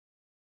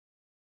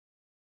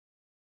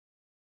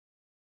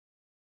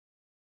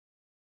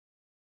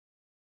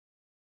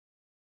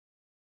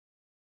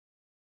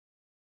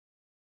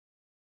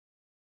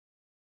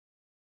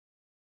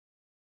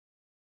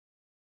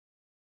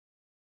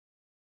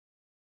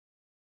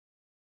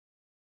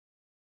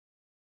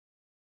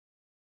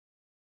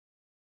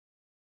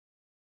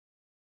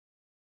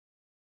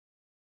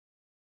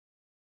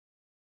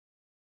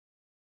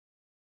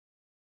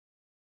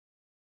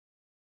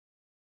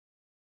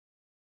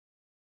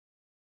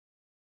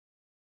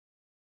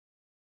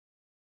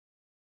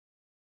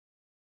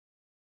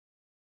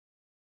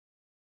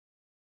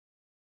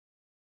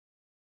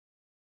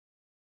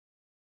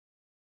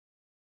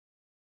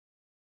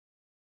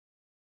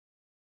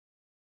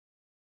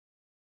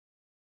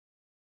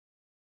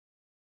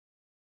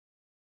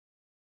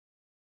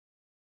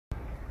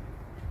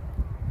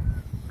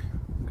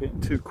getting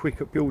too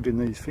quick at building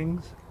these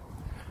things.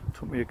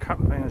 Took me a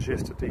couple of hours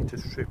yesterday to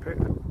strip it,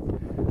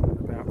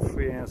 about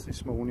 3 hours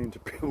this morning to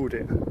build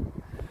it.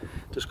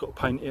 Just got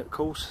to paint it, of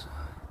course.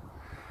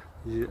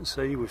 As you can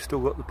see, we've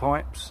still got the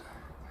pipes.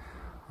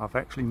 I've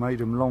actually made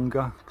them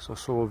longer because I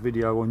saw a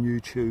video on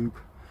YouTube.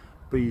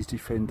 Bees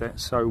defend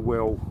that so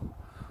well.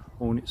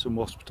 Hornets and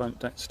wasps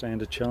don't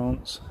stand a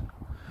chance,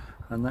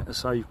 and that has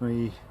saved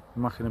me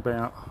mucking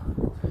about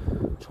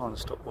trying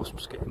to stop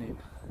wasps getting in.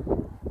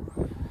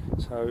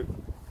 So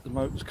the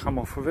motor's come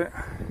off of it.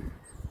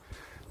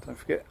 Don't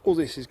forget, all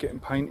this is getting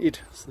painted,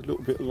 so a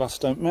little bit of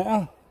rust don't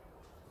matter.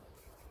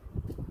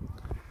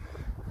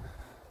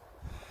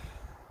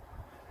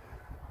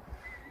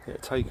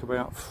 It'll take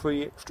about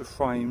 3 extra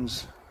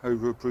frames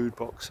over a brood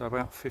box, so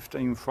about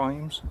 15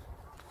 frames.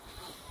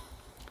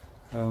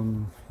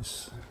 The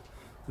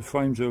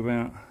frames are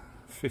about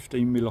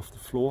 15mm off the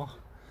floor,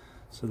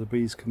 so the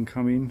bees can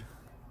come in.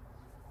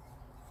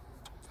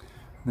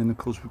 And then of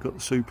course we've got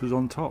the supers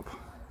on top.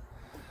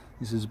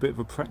 This is a bit of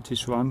a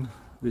practice run.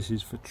 This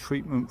is for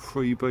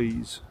treatment-free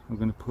bees. I'm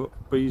going to put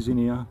bees in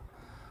here.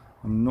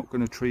 I'm not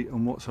going to treat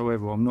them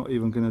whatsoever. I'm not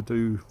even going to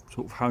do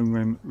sort of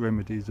home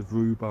remedies of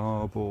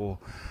rhubarb or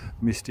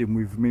misting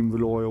with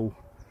mineral oil,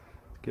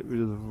 get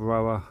rid of the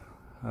varroa.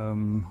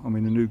 I'm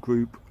in a new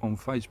group on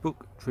Facebook,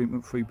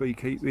 treatment-free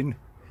beekeeping,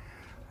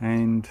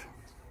 and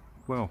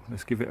well,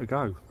 let's give it a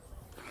go.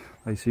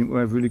 They seem to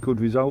have really good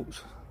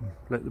results.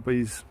 Let the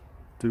bees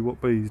do what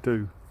bees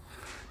do.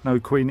 No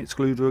queen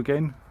excluder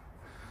again.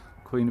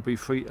 Queen will be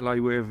free to lay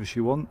wherever she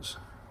wants,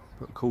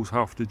 but of course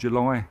after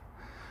July,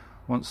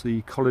 once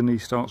the colony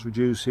starts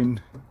reducing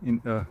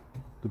into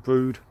the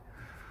brood,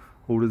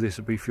 all of this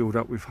will be filled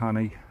up with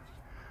honey,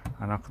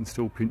 and I can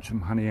still pinch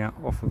some honey out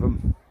off of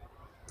them.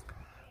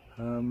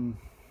 I'm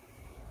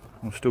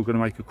still going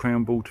to make a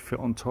crown ball to fit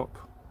on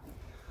top,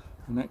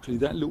 and actually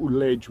that little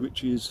ledge,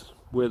 which is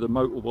where the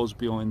motor was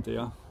behind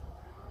there,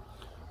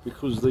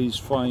 because these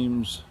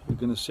frames are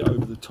going to sit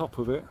over the top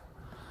of it,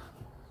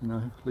 you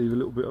know, leave a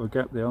little bit of a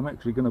gap there. I'm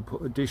actually going to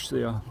put a dish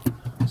there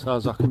so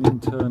as I can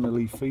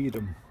internally feed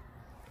them.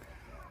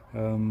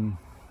 You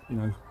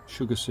know,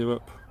 sugar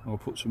syrup. I'll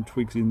put some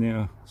twigs in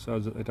there so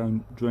that they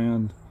don't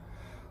drown.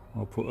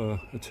 I'll put a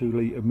 2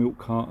 litre milk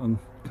carton,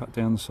 cut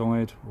down the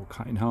side or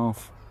cut in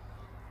half,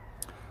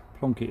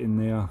 plonk it in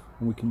there,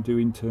 and we can do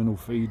internal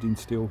feeding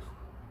still.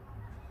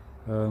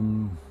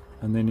 And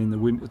then in the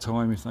winter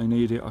time, if they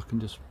need it, I can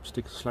just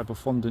stick a slab of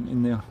fondant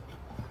in there.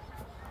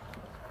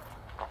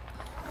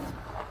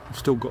 I've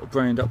still got to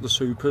brand up the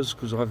supers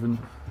because I haven't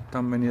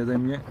done many of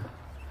them yet,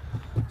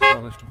 so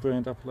I'll have to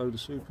brand up a load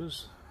of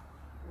supers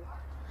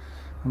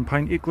and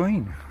paint it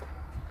green.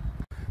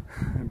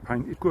 And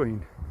paint it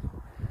green.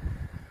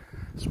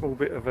 Small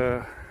bit of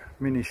a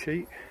mini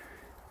sheet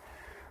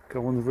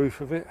go on the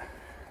roof of it,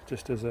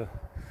 just as a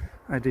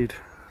added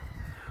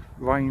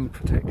rain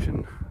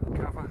protection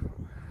cover.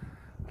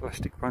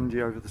 Plastic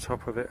bungee over the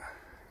top of it.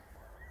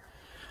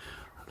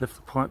 Left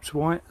the pipes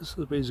white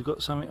so the bees have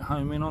got something to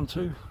home in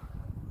onto.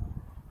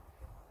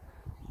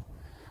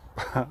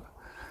 But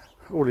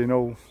all in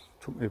all,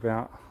 took me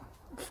about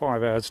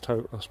 5 hours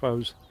total, I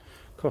suppose.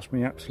 Cost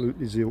me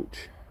absolutely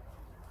zilch.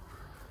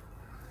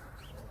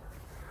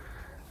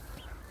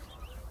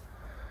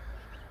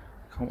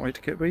 Can't wait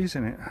to get bees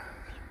in it.